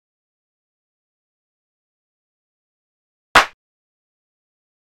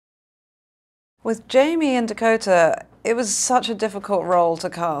With Jamie and Dakota, it was such a difficult role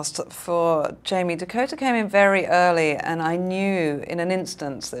to cast for Jamie. Dakota came in very early, and I knew in an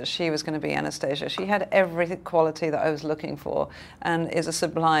instant that she was going to be Anastasia. She had every quality that I was looking for and is a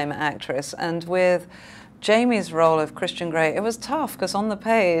sublime actress. And with Jamie's role of Christian Grey, it was tough because on the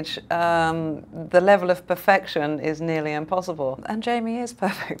page, the level of perfection is nearly impossible. And Jamie is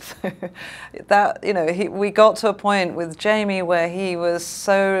perfect. So that, you know, we got to a point with Jamie where he was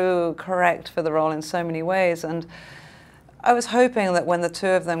so correct for the role in so many ways. And I was hoping that when the two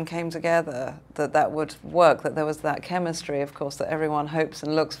of them came together, that would work, that there was that chemistry, of course, that everyone hopes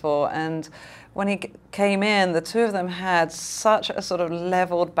and looks for. And when he came in, the two of them had such a sort of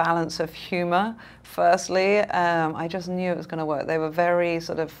leveled balance of humor, firstly. I just knew it was going to work. They were very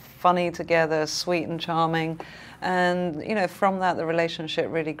sort of funny together, sweet and charming. And, you know, from that, the relationship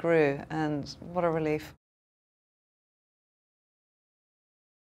really grew. And what a relief.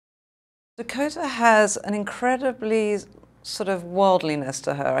 Dakota has an incredibly sort of worldliness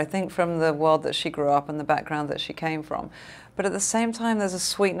to her, I think, from the world that she grew up and the background that she came from. But at the same time, there's a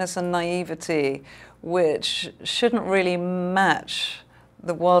sweetness and naivety which shouldn't really match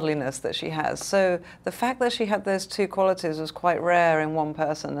the worldliness that she has. So the fact that she had those two qualities was quite rare in one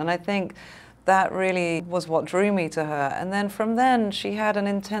person, and I think that really was what drew me to her. And then from then, she had an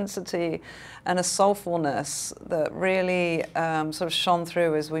intensity and a soulfulness that really sort of shone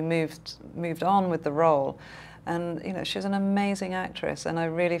through as we moved on with the role. And, you know, she's an amazing actress, and I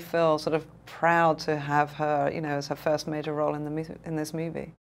really feel sort of proud to have her, you know, as her first major role in this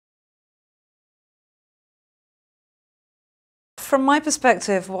movie. From my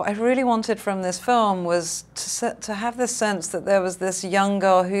perspective, what I really wanted from this film was to have this sense that there was this young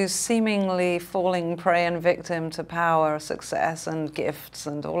girl who's seemingly falling prey and victim to power, success, and gifts,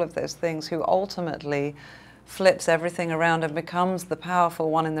 and all of those things, who ultimately flips everything around and becomes the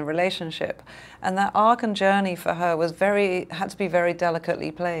powerful one in the relationship. And that arc and journey for her was had to be very delicately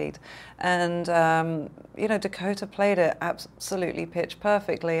played. And, you know, Dakota played it absolutely pitch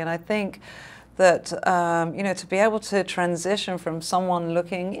perfectly. And I think that, you know, to be able to transition from someone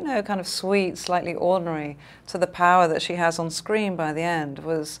looking, you know, kind of sweet, slightly ordinary, to the power that she has on screen by the end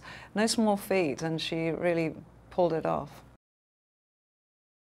was no small feat, and she really pulled it off.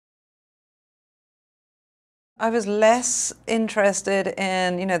 I was less interested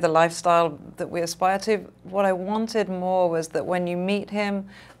in, you know, the lifestyle that we aspire to. What I wanted more was that when you meet him,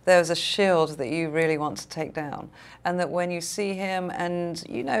 there's a shield that you really want to take down. And that when you see him and,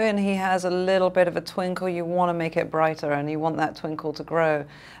 you know, and he has a little bit of a twinkle, you want to make it brighter, and you want that twinkle to grow.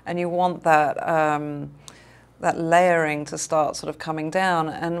 And you want that, that layering to start sort of coming down.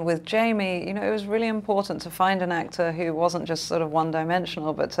 And with Jamie, you know, it was really important to find an actor who wasn't just sort of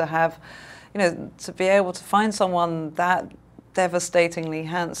one-dimensional, but to have, you know, to be able to find someone that devastatingly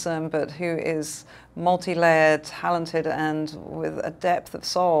handsome, but who is multi-layered, talented, and with a depth of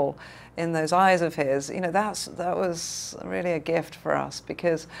soul in those eyes of his. You know, that was really a gift for us,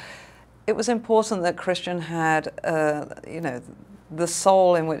 because it was important that Christian had, you know, the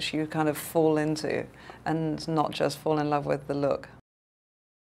soul in which you kind of fall into, and not just fall in love with the look.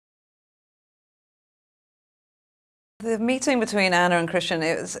 The meeting between Anna and Christian,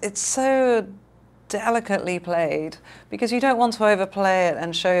 it's so delicately played, because you don't want to overplay it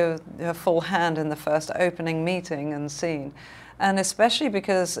and show your full hand in the first opening meeting and scene. And especially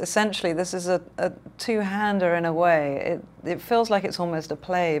because essentially this is a two-hander in a way. It feels like it's almost a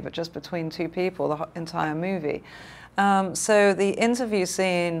play, but just between two people, the entire movie. So the interview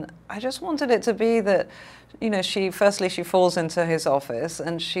scene, I just wanted it to be that, you know, firstly she falls into his office,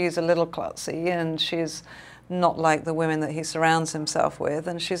 and she's a little klutzy, and she's not like the women that he surrounds himself with,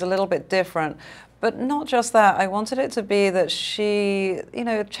 and she's a little bit different. But not just that, I wanted it to be that she, you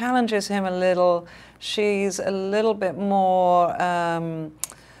know, challenges him a little. She's a little bit more,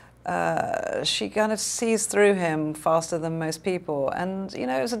 she kind of sees through him faster than most people. And, you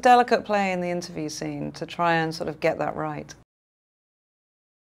know, it was a delicate play in the interview scene to try and sort of get that right.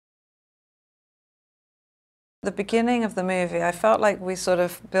 The beginning of the movie, I felt like we sort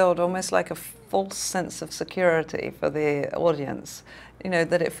of build almost like a false sense of security for the audience. You know,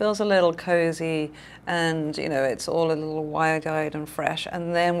 that it feels a little cozy, and, you know, it's all a little wide-eyed and fresh,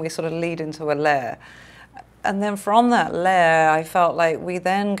 and then we sort of lead into a lair. And then from that lair, I felt like we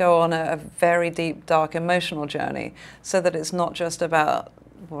then go on a very deep, dark, emotional journey, so that it's not just about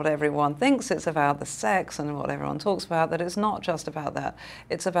what everyone thinks it's about, the sex and what everyone talks about, that it's not just about that.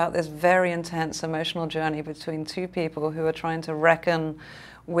 It's about this very intense emotional journey between two people who are trying to reckon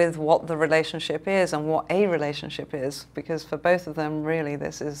with what the relationship is and what a relationship is, because for both of them, really,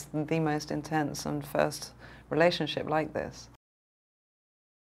 this is the most intense and first relationship like this.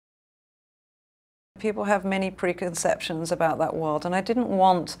 People have many preconceptions about that world, and I didn't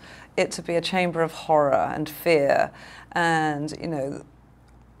want it to be a chamber of horror and fear. And, you know,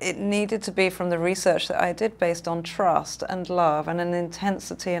 it needed to be from the research that I did based on trust and love and an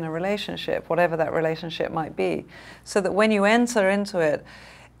intensity in a relationship, whatever that relationship might be. So that when you enter into it,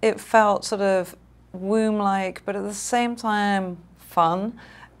 it felt sort of womb-like, but at the same time fun,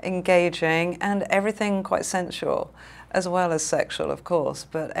 engaging, and everything quite sensual, as well as sexual, of course,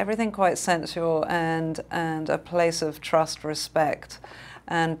 but everything quite sensual and a place of trust, respect,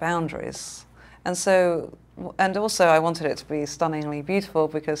 and boundaries. And so, and also I wanted it to be stunningly beautiful,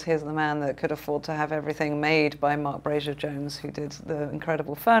 because here's the man that could afford to have everything made by Mark Brazier Jones, who did the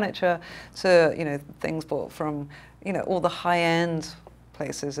incredible furniture, to, you know, things bought from, you know, all the high-end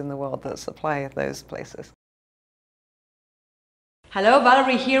places in the world that supply those places. Hello,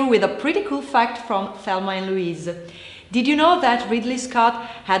 Valerie here with a pretty cool fact from Thelma and Louise. Did you know that Ridley Scott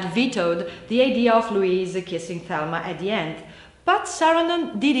had vetoed the idea of Louise kissing Thelma at the end? But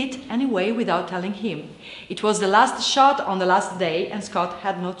Sarandon did it anyway without telling him. It was the last shot on the last day, and Scott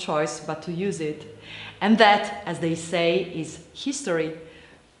had no choice but to use it. And that, as they say, is history.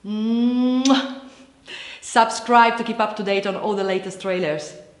 Mwah! Subscribe to keep up to date on all the latest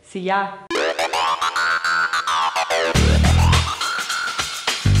trailers. See ya!